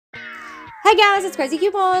Hey guys, it's Craz-E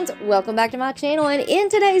Coupons. Welcome back to my channel, and in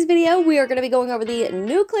today's video, we are going to be going over the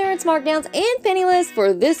new clearance markdowns and penny list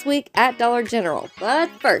for this week at Dollar General. But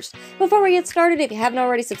first, before we get started, if you haven't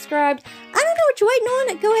already subscribed, I don't know what you're waiting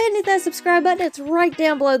on. Go ahead and hit that subscribe button. It's right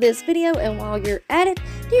down below this video, and while you're at it,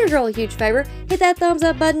 do your girl a huge favor. Hit that thumbs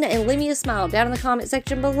up button and leave me a smile down in the comment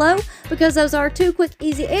section below, because those are two quick,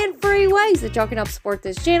 easy, and free ways that y'all can help support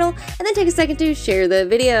this channel, and then take a second to share the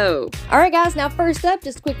video. Alright guys, now first up,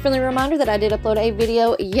 just a quick friendly reminder that I did upload a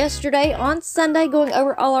video yesterday on Sunday going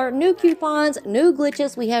over all our new coupons, new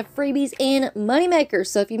glitches, we have freebies and money makers.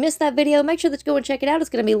 So if you missed that video, make sure that you go and check it out. It's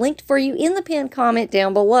going to be linked for you in the pinned comment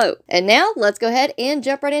down below. And now let's go ahead and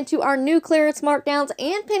jump right into our new clearance markdowns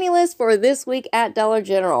and penny list for this week at Dollar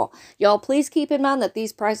General. Y'all please keep in mind that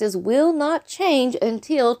these prices will not change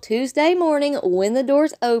until Tuesday morning when the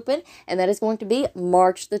doors open, and that is going to be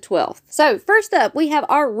March the 12th. So first up, we have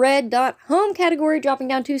our red dot home category dropping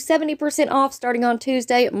down to 70% off starting on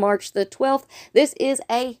Tuesday, March the 12th. This is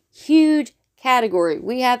a huge category.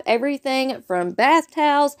 We have everything from bath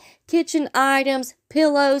towels, kitchen items,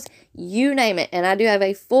 pillows, you name it. And I do have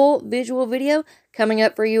a full visual video coming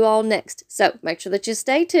up for you all next. So make sure that you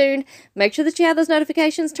stay tuned, make sure that you have those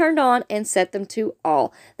notifications turned on, and set them to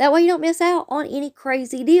all. That way you don't miss out on any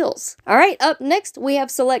crazy deals. All right, up next we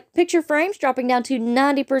have select picture frames dropping down to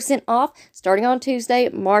 90% off starting on Tuesday,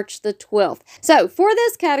 March the 12th. So for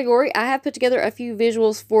this category, I have put together a few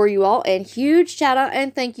visuals for you all, and huge shout out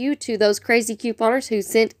and thank you to those crazy couponers who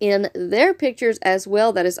sent in their pictures as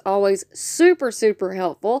well. That is always super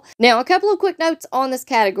helpful. Now, a couple of quick notes on this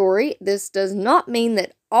category. This does not mean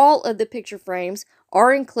that all of the picture frames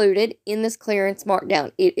are included in this clearance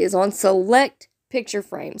markdown. It is on select picture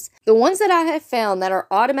frames. The ones that I have found that are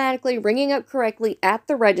automatically ringing up correctly at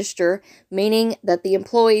the register, meaning that the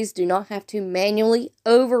employees do not have to manually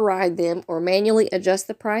override them or manually adjust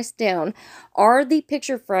the price down, are the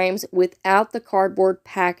picture frames without the cardboard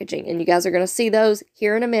packaging. And you guys are going to see those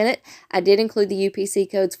here in a minute. I did include the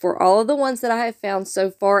UPC codes for all of the ones that I have found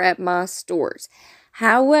so far at my stores.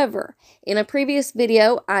 However, in a previous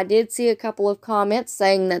video, I did see a couple of comments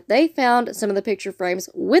saying that they found some of the picture frames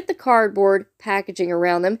with the cardboard packaging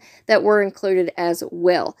around them that were included as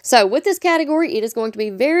well. So with this category, it is going to be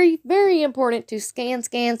very important to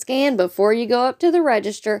scan before you go up to the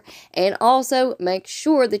register, and also make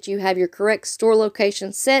sure that you have your correct store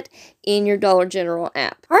location set in your Dollar General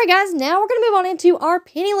app. Alright guys, now we're going to move on into our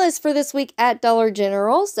penny list for this week at Dollar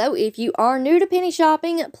General. So if you are new to penny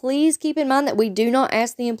shopping, please keep in mind that we do not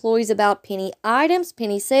ask the employees about penny items,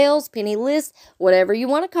 penny sales, penny lists, whatever you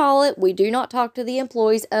want to call it. We do not talk to the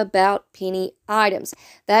employees about penny items.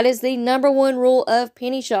 That is the #1 rule of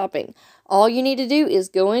penny shopping. All you need to do is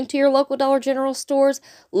go into your local Dollar General stores,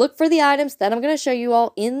 look for the items that I'm going to show you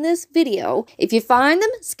all in this video. If you find them,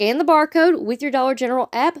 scan the barcode with your Dollar General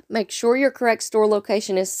app, make sure your correct store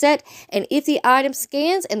location is set, and if the item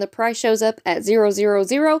scans and the price shows up at 000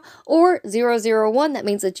 or 001, that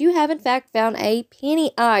means that you have in fact found a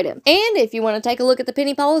penny item. And if you want to take a look at the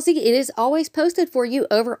penny policy, it is always posted for you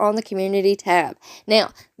over on the community tab.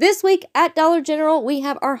 Now, this week at Dollar General, we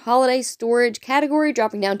have our holiday storage category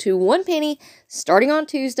dropping down to 1 penny starting on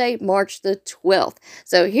Tuesday, March the 12th.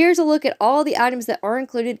 So here's a look at all the items that are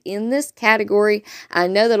included in this category. I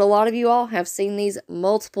know that a lot of you all have seen these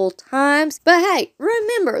multiple times, but hey,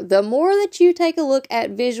 remember, the more that you take a look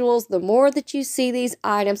at visuals, the more that you see these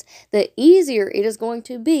items, the easier it is going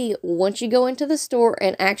to be once you go into the store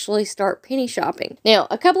and actually start penny shopping. Now,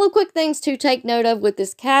 a couple of quick things to take note of with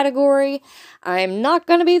this category. I am not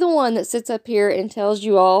going to be the one that sits up here and tells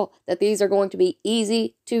you all that these are going to be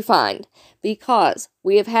easy to find, because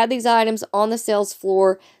we have had these items on the sales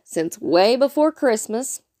floor since way before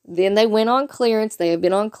Christmas. Then they went on clearance. They have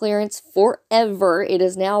been on clearance forever. It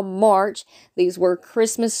is now March. These were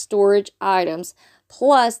Christmas storage items.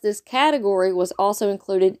 Plus, this category was also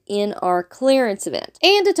included in our clearance event.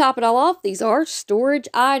 And to top it all off, these are storage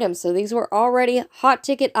items. So these were already hot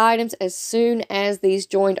ticket items as soon as these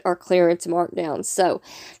joined our clearance markdowns. So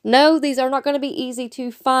no, these are not going to be easy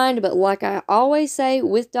to find, but like I always say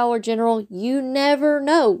with Dollar General, you never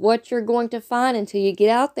know what you're going to find until you get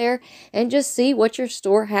out there and just see what your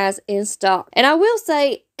store has in stock. And I will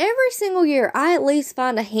say, every single year, I at least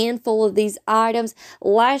find a handful of these items.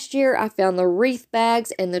 Last year, I found the wreath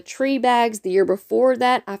bags and the tree bags. The year before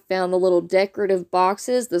that, I found the little decorative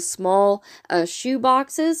boxes, the small shoe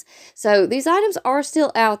boxes. So these items are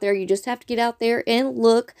still out there. You just have to get out there and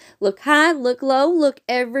look. Look high, look low, look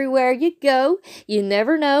everywhere you go. You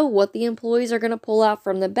never know what the employees are going to pull out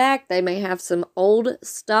from the back. They may have some old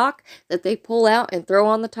stock that they pull out and throw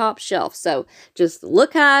on the top shelf. So just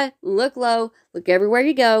look high, look low, look everywhere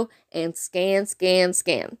you go. go and scan, scan,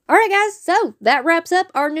 scan. All right, guys, so that wraps up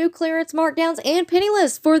our new clearance markdowns and penny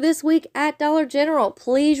list for this week at Dollar General.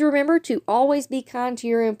 Please remember to always be kind to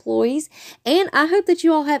your employees, and I hope that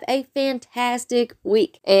you all have a fantastic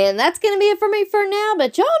week. And that's going to be it for me for now,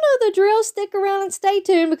 but y'all know the drill. Stick around and stay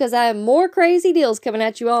tuned because I have more crazy deals coming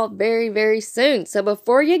at you all very, very soon. So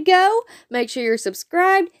before you go, make sure you're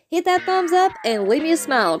subscribed, hit that thumbs up, and leave me a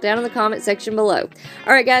smile down in the comment section below.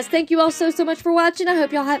 All right, guys, thank you all so much for watching. I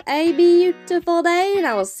hope y'all have a beautiful day, and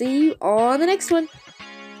I will see you on the next one.